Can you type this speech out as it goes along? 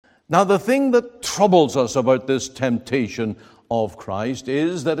Now, the thing that troubles us about this temptation of Christ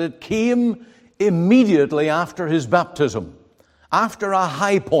is that it came immediately after his baptism, after a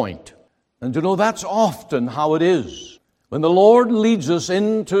high point. And you know, that's often how it is. When the Lord leads us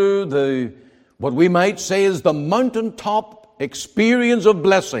into what we might say is the mountaintop experience of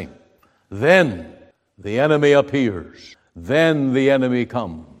blessing, then the enemy appears. Then the enemy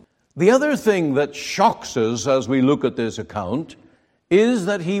comes. The other thing that shocks us as we look at this account is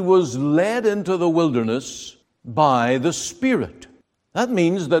that he was led into the wilderness by the Spirit. That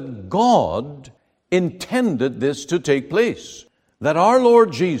means that God intended this to take place. That our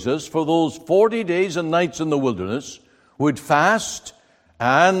Lord Jesus, for those 40 days and nights in the wilderness, would fast,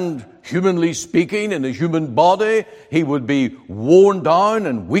 and humanly speaking, in a human body, he would be worn down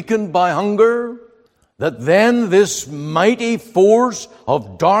and weakened by hunger. That then this mighty force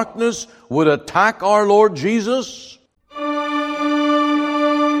of darkness would attack our Lord Jesus.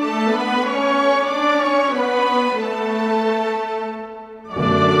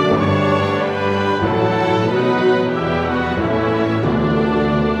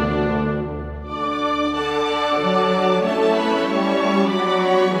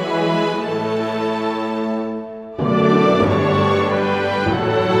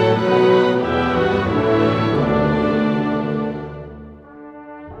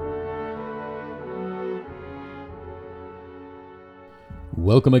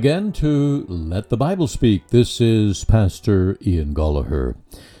 Welcome again to Let the Bible Speak. This is Pastor Ian Gollaher.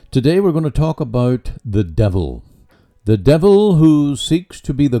 Today we're going to talk about the devil. The devil who seeks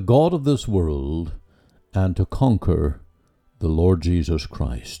to be the god of this world and to conquer the Lord Jesus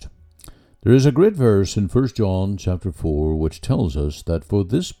Christ. There is a great verse in 1 John chapter 4 which tells us that for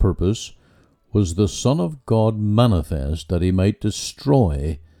this purpose was the Son of God manifest, that he might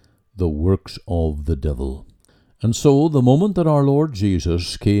destroy the works of the devil. And so, the moment that our Lord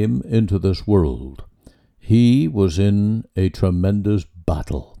Jesus came into this world, he was in a tremendous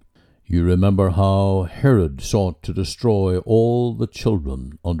battle. You remember how Herod sought to destroy all the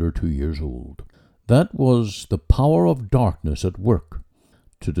children under 2 years old. That was the power of darkness at work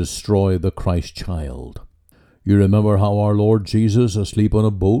to destroy the Christ child. You remember how our Lord Jesus, asleep on a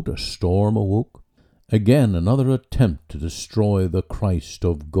boat, a storm awoke. Again, another attempt to destroy the Christ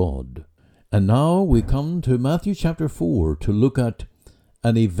of God. And now we come to Matthew chapter 4 to look at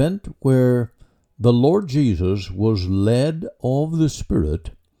an event where the Lord Jesus was led of the Spirit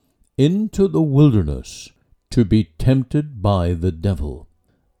into the wilderness to be tempted by the devil.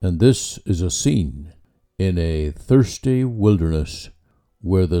 And this is a scene in a thirsty wilderness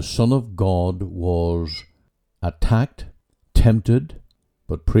where the Son of God was attacked, tempted,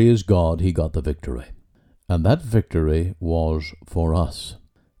 but praise God, he got the victory. And that victory was for us.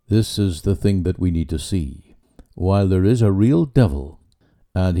 This is the thing that we need to see. While there is a real devil,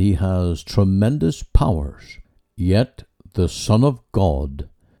 and he has tremendous powers, yet the Son of God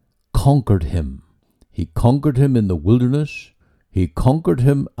conquered him. He conquered him in the wilderness, he conquered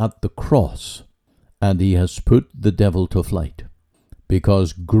him at the cross, and he has put the devil to flight.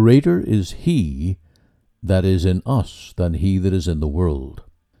 Because greater is he that is in us than he that is in the world.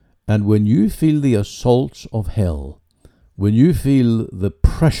 And when you feel the assaults of hell, when you feel the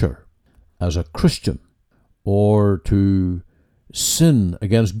pressure as a Christian or to sin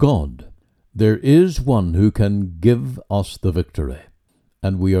against God, there is one who can give us the victory.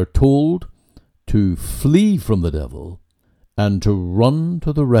 And we are told to flee from the devil and to run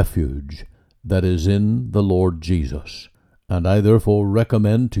to the refuge that is in the Lord Jesus. And I therefore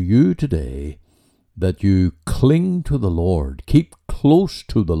recommend to you today that you cling to the Lord, keep close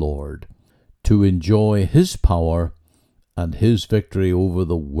to the Lord, to enjoy his power and his victory over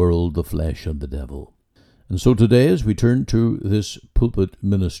the world, the flesh, and the devil. And so today, as we turn to this pulpit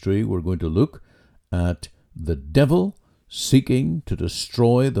ministry, we're going to look at the devil seeking to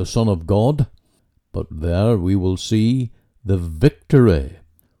destroy the Son of God, but there we will see the victory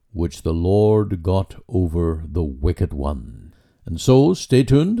which the Lord got over the wicked one. And so stay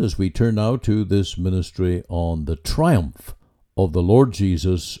tuned as we turn now to this ministry on the triumph of the Lord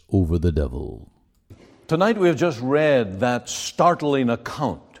Jesus over the devil. Tonight we have just read that startling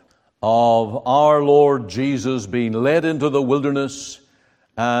account of our Lord Jesus being led into the wilderness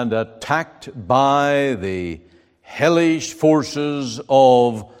and attacked by the hellish forces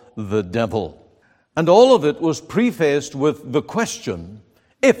of the devil. And all of it was prefaced with the question,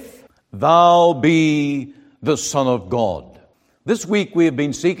 if thou be the Son of God. This week we have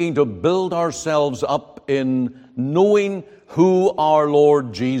been seeking to build ourselves up in knowing who our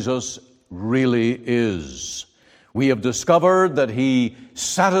Lord Jesus really is. We have discovered that he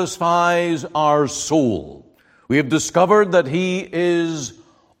satisfies our soul. We have discovered that he is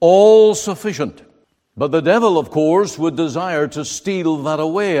all sufficient. But the devil, of course, would desire to steal that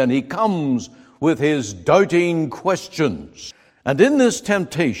away, and he comes with his doubting questions. And in this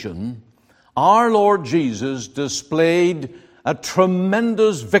temptation, our Lord Jesus displayed a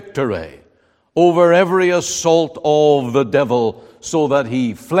tremendous victory over every assault of the devil, so that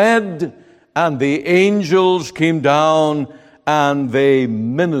he fled, and the angels came down, and they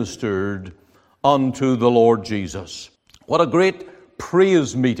ministered unto the Lord Jesus. What a great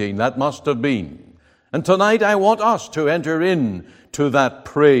praise meeting that must have been. And tonight I want us to enter into that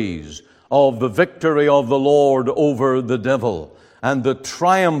praise of the victory of the Lord over the devil, and the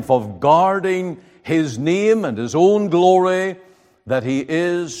triumph of guarding his name and his own glory, that he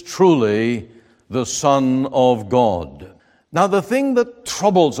is truly the Son of God. Now, the thing that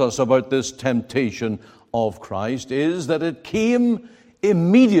troubles us about this temptation of Christ is that it came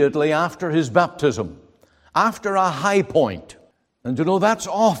immediately after his baptism, after a high point. And you know, that's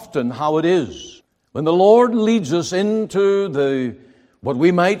often how it is. When the Lord leads us into what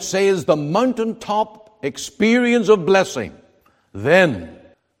we might say is the mountaintop experience of blessing, then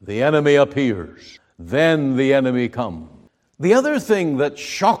the enemy appears. Then the enemy comes. The other thing that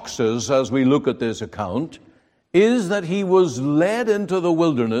shocks us as we look at this account is that he was led into the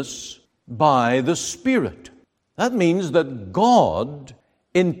wilderness by the Spirit. That means that God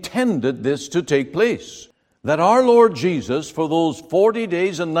intended this to take place. That our Lord Jesus, for those 40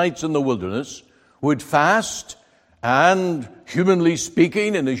 days and nights in the wilderness, would fast, and humanly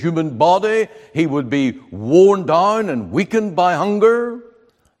speaking, in a human body, he would be worn down and weakened by hunger.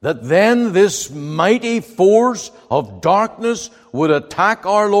 That then this mighty force of darkness would attack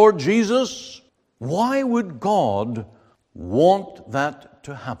our Lord Jesus. Why would God want that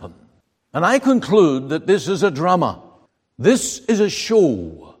to happen? And I conclude that this is a drama. This is a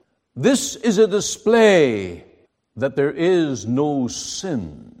show. This is a display that there is no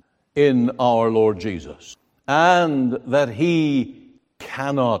sin in our Lord Jesus, and that he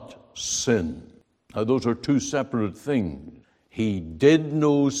cannot sin. Now, those are two separate things. He did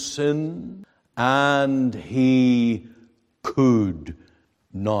no sin, and he could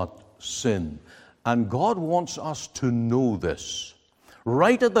not sin. And God wants us to know this.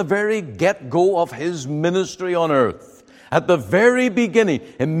 Right at the very get-go of his ministry on earth, at the very beginning,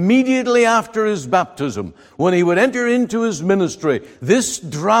 immediately after his baptism, when he would enter into his ministry, this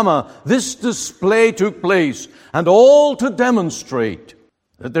drama, this display took place, and all to demonstrate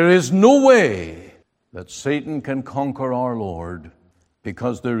that there is no way that Satan can conquer our Lord,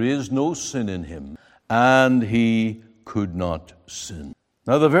 because there is no sin in him, and he could not sin.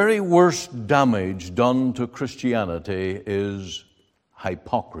 Now, the very worst damage done to Christianity is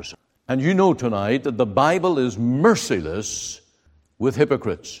hypocrisy. And you know tonight that the Bible is merciless with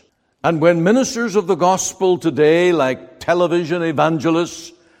hypocrites. And when ministers of the gospel today, like television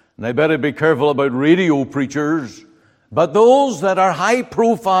evangelists, and I better be careful about radio preachers, but those that are high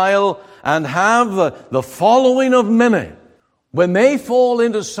profile and have the following of many, when they fall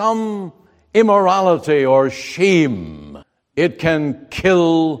into some immorality or shame, it can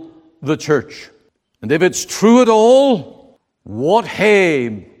kill the church. And if it's true at all, what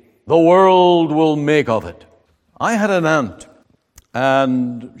hay the world will make of it. I had an aunt,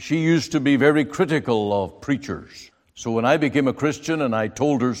 and she used to be very critical of preachers. So when I became a Christian, and I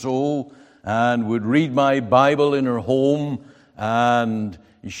told her so, and would read my Bible in her home, and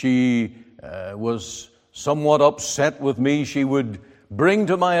she was somewhat upset with me, she would bring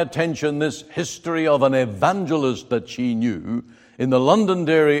to my attention this history of an evangelist that she knew in the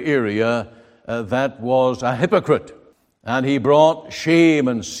Londonderry area that was a hypocrite. And he brought shame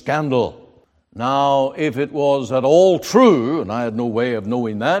and scandal. Now, if it was at all true, and I had no way of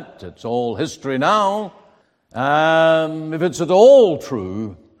knowing that, it's all history now, if it's at all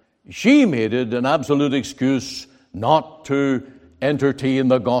true, she made it an absolute excuse not to entertain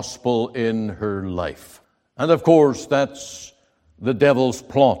the gospel in her life. And of course, that's the devil's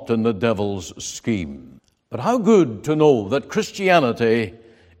plot and the devil's scheme. But how good to know that Christianity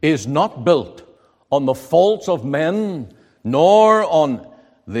is not built on the faults of men, nor on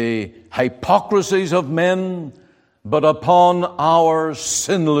the hypocrisies of men, but upon our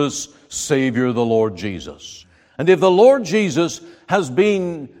sinless Savior, the Lord Jesus. And if the Lord Jesus has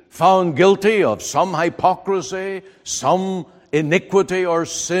been found guilty of some hypocrisy, some iniquity or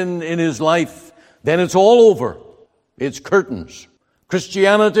sin in his life, then it's all over. It's curtains.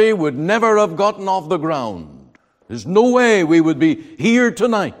 Christianity would never have gotten off the ground. There's no way we would be here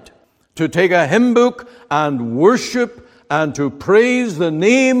tonight to take a hymn book and worship and to praise the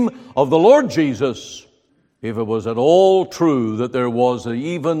name of the Lord Jesus if it was at all true that there was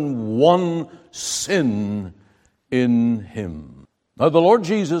even one sin in him. Now, the Lord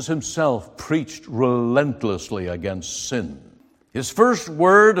Jesus himself preached relentlessly against sin. His first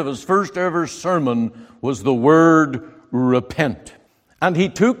word of his first ever sermon was the word repent. And he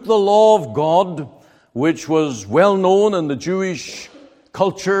took the law of God, which was well known in the Jewish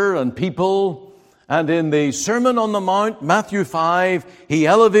culture and people, and in the Sermon on the Mount, Matthew 5, he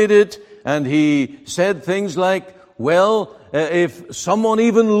elevated and he said things like, well, if someone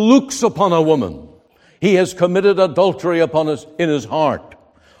even looks upon a woman, he has committed adultery in his heart.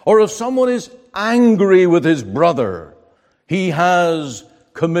 Or if someone is angry with his brother, he has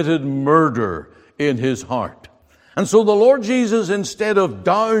committed murder in his heart. And so the Lord Jesus, instead of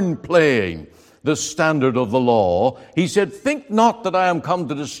downplaying the standard of the law, he said, think not that I am come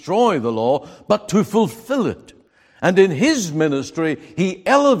to destroy the law, but to fulfill it. And in his ministry, he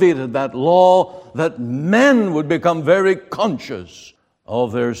elevated that law that men would become very conscious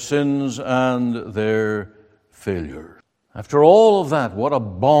of their sins and their failures. After all of that, what a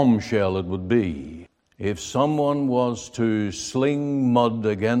bombshell it would be if someone was to sling mud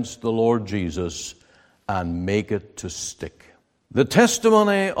against the Lord Jesus and make it to stick. The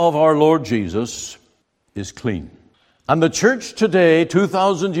testimony of our Lord Jesus is clean. And the church today,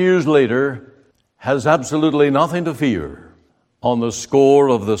 2,000 years later, has absolutely nothing to fear on the score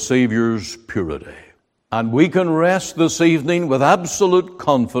of the Savior's purity. And we can rest this evening with absolute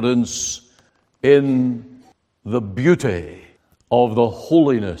confidence in the beauty of the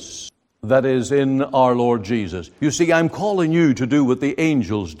holiness that is in our Lord Jesus. You see, I'm calling you to do what the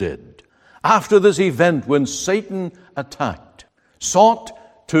angels did. After this event, when Satan attacked, sought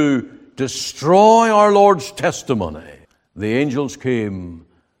to destroy our Lord's testimony, the angels came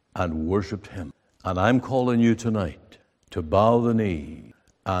and worshiped him. And I'm calling you tonight to bow the knee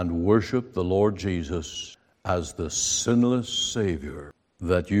and worship the Lord Jesus as the sinless Savior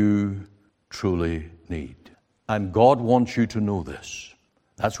that you truly need. And God wants you to know this.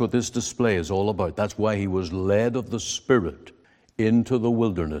 That's what this display is all about. That's why he was led of the Spirit into the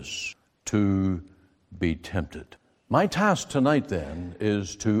wilderness to be tempted. My task tonight then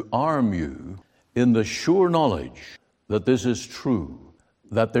is to arm you in the sure knowledge that this is true,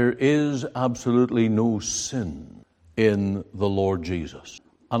 that there is absolutely no sin in the Lord Jesus.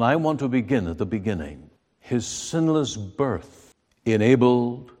 And I want to begin at the beginning. His sinless birth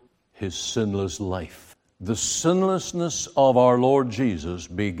enabled his sinless life. The sinlessness of our Lord Jesus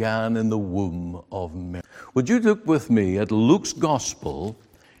began in the womb of Mary. Would you look with me at Luke's Gospel,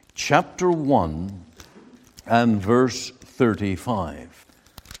 chapter 1 and verse 35.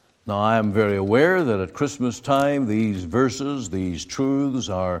 Now, I am very aware that at Christmas time, these verses, these truths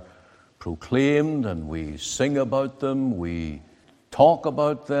are proclaimed and we sing about them, we talk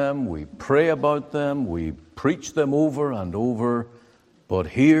about them, we pray about them, we preach them over and over. But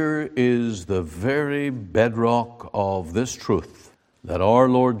here is the very bedrock of this truth, that our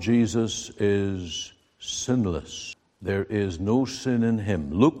Lord Jesus is sinless. There is no sin in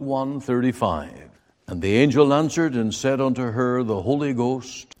him. Luke 1:35. And the angel answered and said unto her, the Holy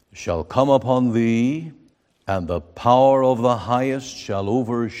Ghost shall come upon thee, and the power of the highest shall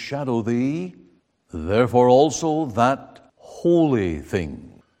overshadow thee. Therefore also that holy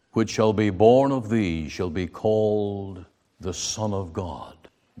thing which shall be born of thee shall be called the Son of God.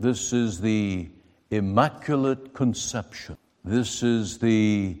 This is the Immaculate Conception. This is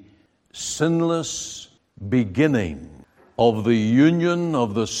the sinless beginning of the union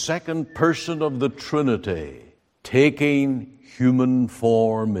of the second person of the Trinity, taking human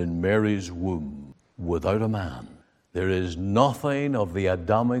form in Mary's womb without a man. There is nothing of the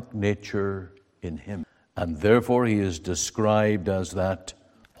Adamic nature in him, and therefore he is described as that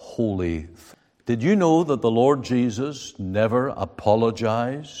holy thing. Did you know that the Lord Jesus never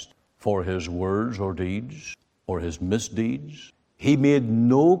apologized for his words or deeds or his misdeeds? He made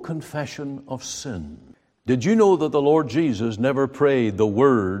no confession of sin. Did you know that the Lord Jesus never prayed the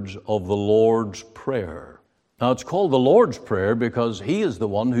words of the Lord's Prayer? Now, it's called the Lord's Prayer because he is the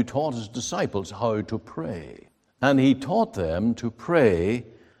one who taught his disciples how to pray. And he taught them to pray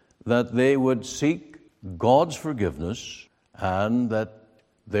that they would seek God's forgiveness and that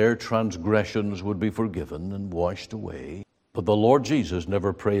their transgressions would be forgiven and washed away. But the Lord Jesus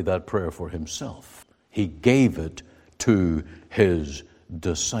never prayed that prayer for himself. He gave it to his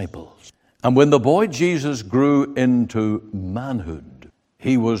disciples. And when the boy Jesus grew into manhood,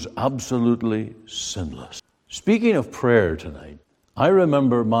 he was absolutely sinless. Speaking of prayer tonight, I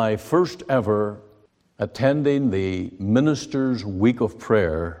remember my first ever attending the Ministers' Week of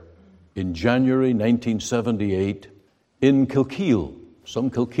Prayer in January 1978 in Kilkeel. Some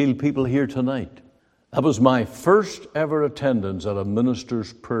Kilkeel people here tonight. That was my first ever attendance at a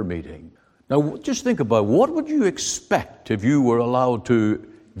minister's prayer meeting. Now, just think about what would you expect if you were allowed to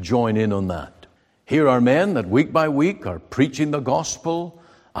join in on that? Here are men that week by week are preaching the gospel.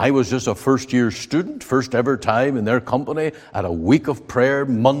 I was just a first-year student, first ever time in their company at a week of prayer,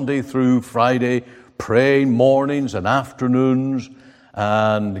 Monday through Friday, praying mornings and afternoons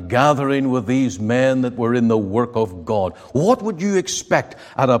and gathering with these men that were in the work of God. What would you expect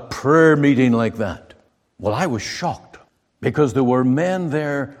at a prayer meeting like that? Well, I was shocked because there were men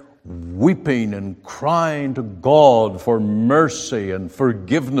there weeping and crying to God for mercy and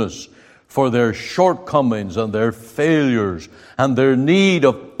forgiveness for their shortcomings and their failures and their need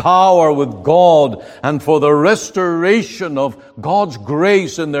of power with God and for the restoration of God's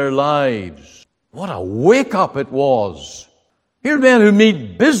grace in their lives. What a wake-up it was. Here are men who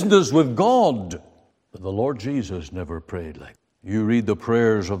mean business with God. But the Lord Jesus never prayed like that. You read the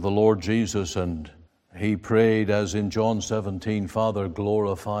prayers of the Lord Jesus, and he prayed as in John 17, Father,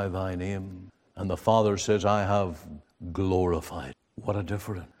 glorify thy name. And the Father says, I have glorified. What a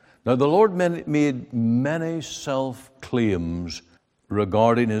difference. Now, the Lord made many self-claims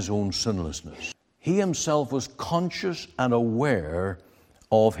regarding his own sinlessness. He himself was conscious and aware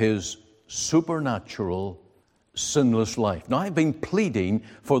of his supernatural, sinless life. Now, I've been pleading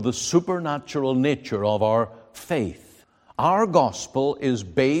for the supernatural nature of our faith. Our gospel is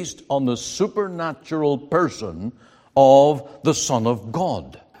based on the supernatural person of the Son of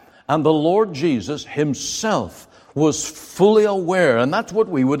God. And the Lord Jesus himself was fully aware, and that's what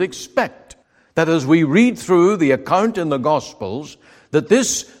we would expect, that as we read through the account in the Gospels, that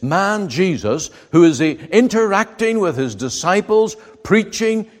this man Jesus, who is interacting with his disciples,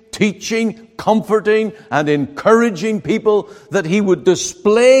 preaching, teaching, comforting, and encouraging people, that he would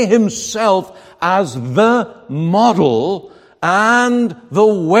display himself as the model and the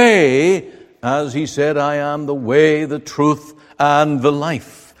way, as he said, I am the way, the truth, and the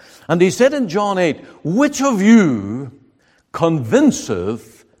life. And he said in John 8, which of you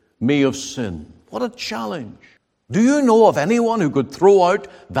convinceth me of sin? What a challenge. Do you know of anyone who could throw out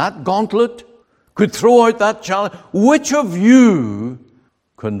that gauntlet? Could throw out that challenge? Which of you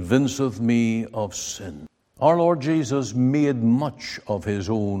convinceth me of sin? Our Lord Jesus made much of his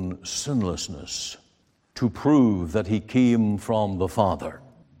own sinlessness to prove that he came from the Father,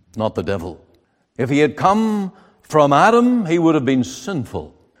 not the devil. If he had come from Adam, he would have been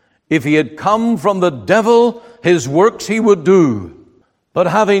sinful. If he had come from the devil, his works he would do. But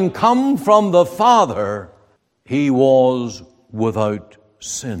having come from the Father, he was without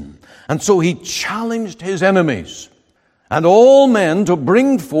sin. And so he challenged his enemies and all men to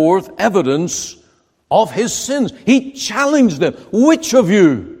bring forth evidence of his sins. He challenged them. Which of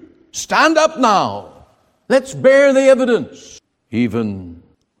you? Stand up now. Let's bear the evidence. Even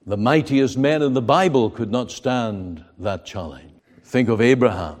the mightiest men in the Bible could not stand that challenge. Think of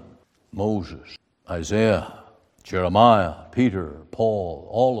Abraham, Moses, Isaiah, Jeremiah, Peter, Paul,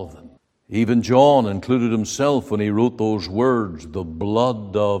 all of them. Even John included himself when he wrote those words, the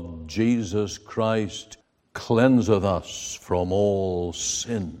blood of Jesus Christ cleanseth us from all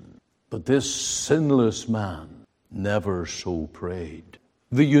sin. But this sinless man never so prayed.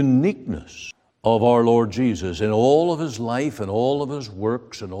 The uniqueness of our Lord Jesus in all of his life and all of his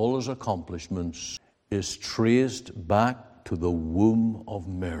works and all his accomplishments is traced back to the womb of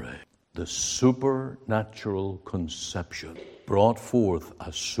Mary. The supernatural conception brought forth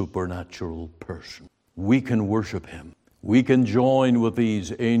a supernatural person. We can worship him. We can join with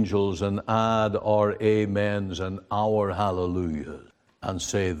these angels and add our amens and our hallelujahs and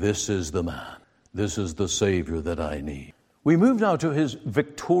say, this is the man. This is the Savior that I need. We move now to his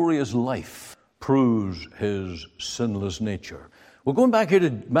victorious life, proves his sinless nature. We're going back here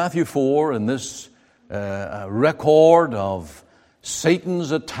to Matthew 4 and this record of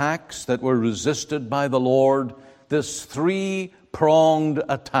Satan's attacks that were resisted by the Lord, this three-pronged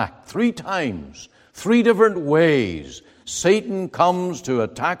attack. 3 times, 3 different ways, Satan comes to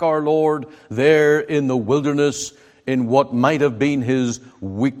attack our Lord there in the wilderness in what might have been his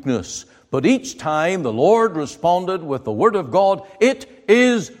weakness. But each time the Lord responded with the word of God, it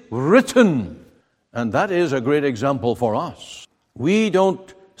is written. And that is a great example for us. We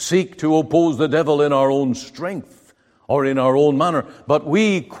don't seek to oppose the devil in our own strength or in our own manner, but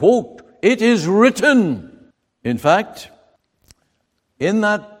we quote, it is written. In fact, in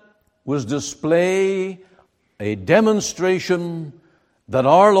that was display a demonstration that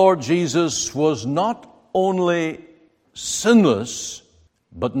our Lord Jesus was not only sinless,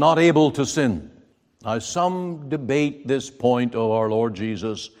 but not able to sin. Now, some debate this point of our Lord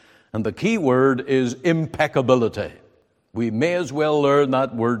Jesus, and the key word is impeccability. We may as well learn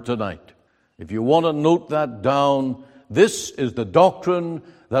that word tonight. If you want to note that down, This is the doctrine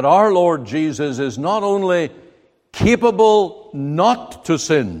that our Lord Jesus is not only capable not to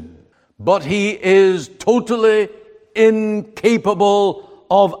sin, but he is totally incapable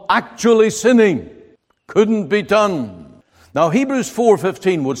of actually sinning. Couldn't be done. Now, Hebrews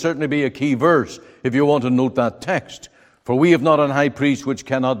 4:15 would certainly be a key verse if you want to note that text. For we have not an high priest which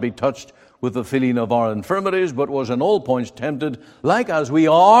cannot be touched with the feeling of our infirmities, but was in all points tempted, like as we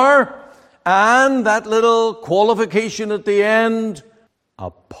are. And that little qualification at the end,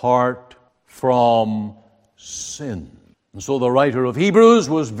 apart from sin. And so the writer of Hebrews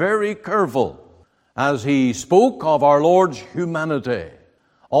was very careful as he spoke of our Lord's humanity,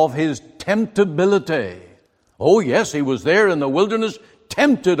 of his temptability. Oh yes, he was there in the wilderness,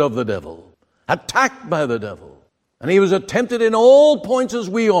 tempted of the devil, attacked by the devil. And he was tempted in all points as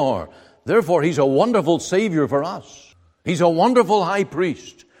we are. Therefore, he's a wonderful Savior for us. He's a wonderful high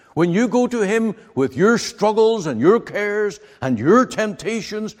priest. When you go to him with your struggles and your cares and your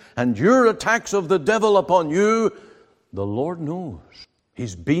temptations and your attacks of the devil upon you, the Lord knows.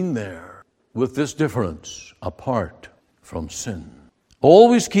 He's been there, with this difference, apart from sin.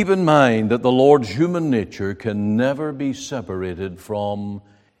 Always keep in mind that the Lord's human nature can never be separated from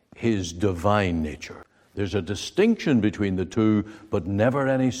his divine nature. There's a distinction between the two, but never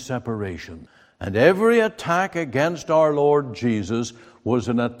any separation. And every attack against our Lord Jesus was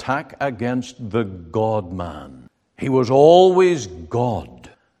an attack against the God-man. He was always God.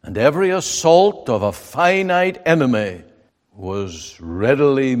 And every assault of a finite enemy was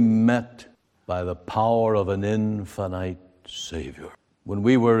readily met by the power of an infinite Savior. When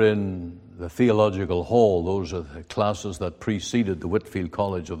we were in the theological hall, those are the classes that preceded the Whitefield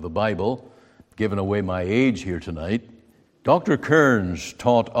College of the Bible, giving away my age here tonight, Dr. Kearns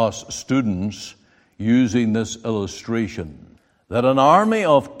taught us students using this illustration that an army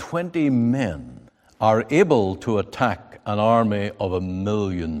of 20 men are able to attack an army of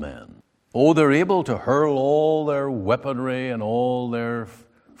 1,000,000 men. Oh, they're able to hurl all their weaponry and all their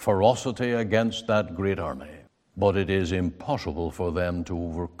ferocity against that great army. But it is impossible for them to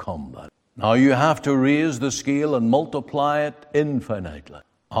overcome that. Now you have to raise the scale and multiply it infinitely.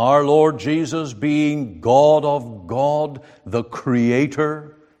 Our Lord Jesus, being God of God, the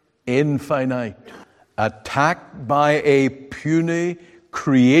Creator, infinite, attacked by a puny,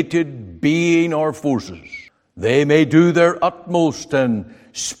 created being or forces. They may do their utmost and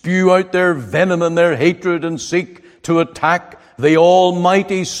spew out their venom and their hatred and seek to attack the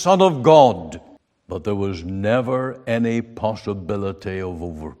Almighty Son of God. But there was never any possibility of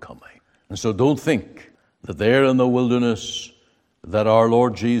overcoming. And so don't think that there in the wilderness that our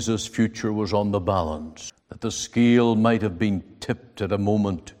Lord Jesus' future was on the balance, that the scale might have been tipped at a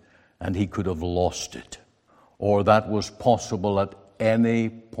moment and he could have lost it, or that was possible at any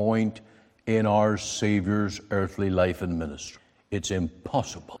point in our Savior's earthly life and ministry. It's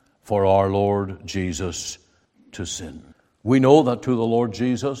impossible for our Lord Jesus to sin. We know that to the Lord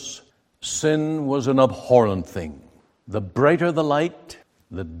Jesus, sin was an abhorrent thing. The brighter the light,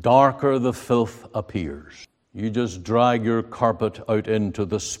 the darker the filth appears. You just drag your carpet out into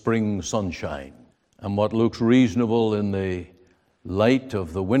the spring sunshine, and what looks reasonable in the light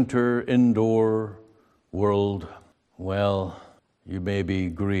of the winter indoor world, well, you may be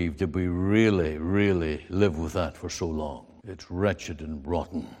grieved if we really, really live with that for so long. It's wretched and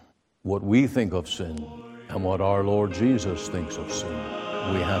rotten. What we think of sin and what our Lord Jesus thinks of sin,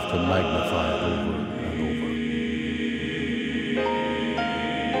 we have to magnify it over and over.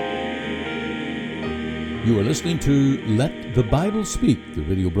 You are listening to Let the Bible Speak, the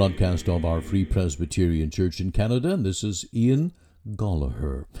radio broadcast of our Free Presbyterian Church in Canada, and this is Ian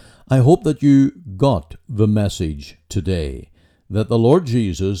Goligher. I hope that you got the message today, that the Lord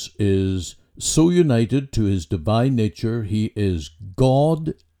Jesus is so united to his divine nature. He is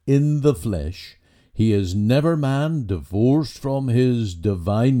God in the flesh. He is never man, divorced from his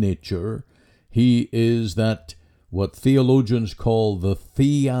divine nature. He is that what theologians call the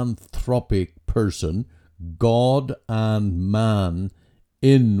theanthropic person, God and man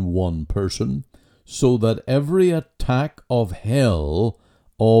in one person, so that every attack of hell,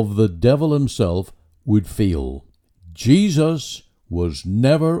 of the devil himself, would fail. Jesus was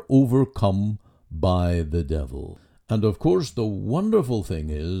never overcome by the devil. And of course, the wonderful thing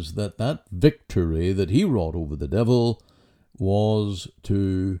is that that victory that he wrought over the devil was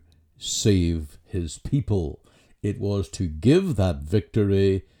to save his people. It was to give that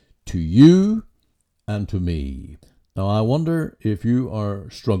victory to you and to me. Now, I wonder if you are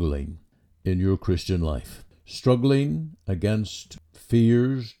struggling in your Christian life, struggling against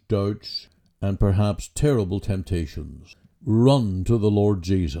fears, doubts, and perhaps terrible temptations. Run to the Lord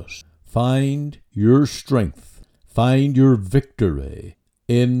Jesus. Find your strength. Find your victory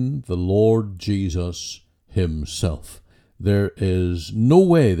in the Lord Jesus himself. There is no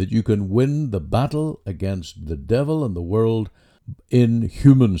way that you can win the battle against the devil and the world in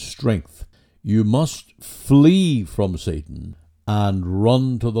human strength. You must flee from Satan and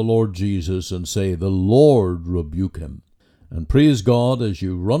run to the Lord Jesus and say, "The Lord rebuke him." And praise God, as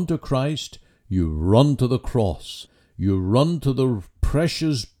you run to Christ, you run to the cross. You run to the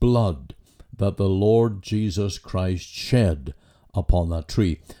precious blood that the Lord Jesus Christ shed upon that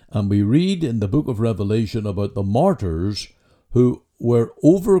tree. And we read in the book of Revelation about the martyrs who were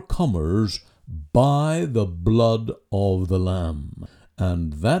overcomers by the blood of the Lamb.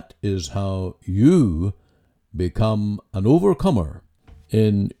 And that is how you become an overcomer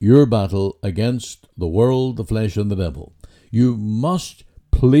in your battle against the world, the flesh, and the devil. You must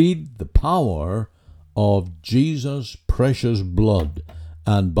plead the power of Jesus' precious blood.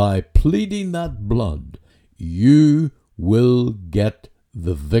 And by pleading that blood, you will get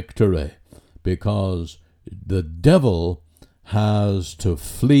the victory, because the devil has to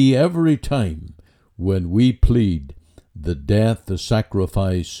flee every time when we plead the death, the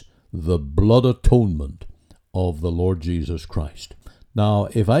sacrifice, the blood atonement of the Lord Jesus Christ. Now,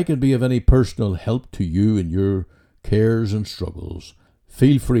 if I can be of any personal help to you in your cares and struggles,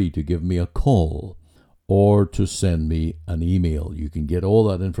 feel free to give me a call or to send me an email. You can get all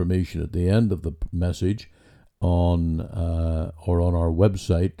that information at the end of the message on our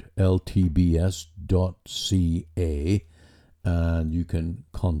website, ltbs.ca, and you can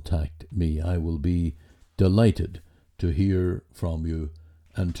contact me. I will be delighted to hear from you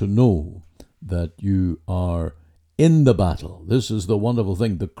and to know that you are in the battle. This is the wonderful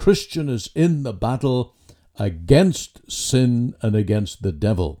thing. The Christian is in the battle against sin and against the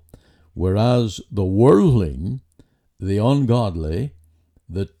devil, whereas the worldling, the ungodly,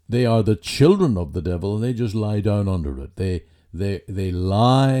 that they are the children of the devil, and they just lie down under it. They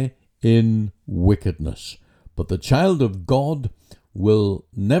lie in wickedness. But the child of God will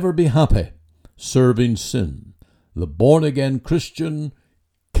never be happy serving sin. The born-again Christian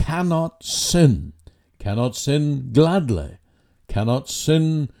cannot sin gladly, cannot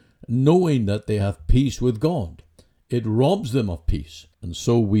sin knowing that they have peace with God. It robs them of peace. And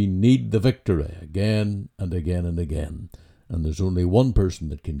so we need the victory again and again and again. And there's only one person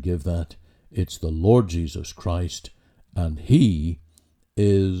that can give that. It's the Lord Jesus Christ, and he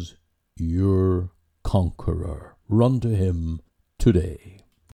is your conqueror. Run to him today.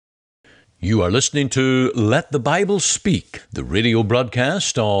 You are listening to Let the Bible Speak, the radio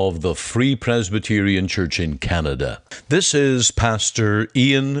broadcast of the Free Presbyterian Church in Canada. This is Pastor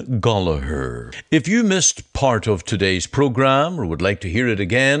Ian Gollaher. If you missed part of today's program or would like to hear it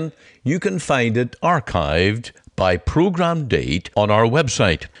again, you can find it archived by program date on our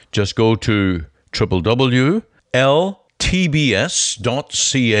website. Just go to www.ltbs.ca,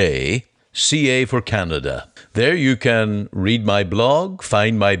 CA for Canada. There you can read my blog,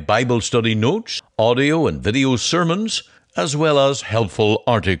 find my Bible study notes, audio and video sermons, as well as helpful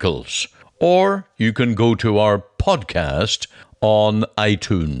articles. Or you can go to our podcast on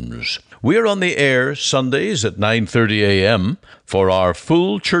iTunes. We're on the air Sundays at 9:30 a.m. for our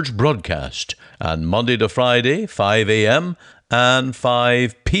full church broadcast, and Monday to Friday, 5 a.m. and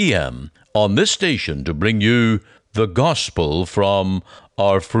 5 p.m. on this station to bring you the gospel from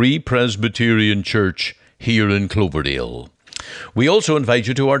our Free Presbyterian Church here in Cloverdale. We also invite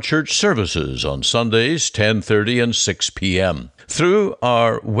you to our church services on Sundays, 10:30 and 6 p.m. Through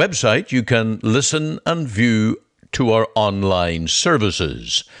our website, you can listen and view to our online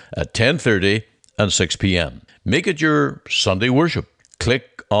services at 10:30 and 6 p.m. Make it your Sunday worship.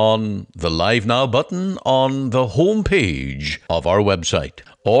 Click on the Live Now button on the home page of our website.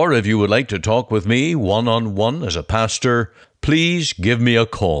 Or if you would like to talk with me one-on-one as a pastor, please give me a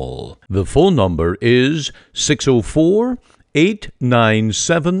call. The phone number is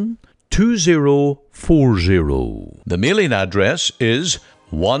 604-897-2040. The mailing address is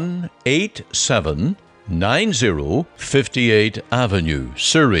 18790 58th Avenue,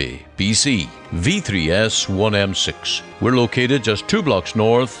 Surrey, BC, V3S1M6. We're located just 2 blocks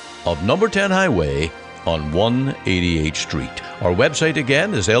north of number 10 Highway on 188th Street. Our website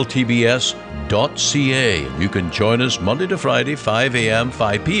again is ltbs.ca, and you can join us Monday to Friday, 5 a.m.,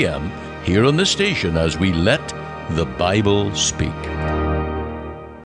 5 p.m. here on the station as we let the Bible speak.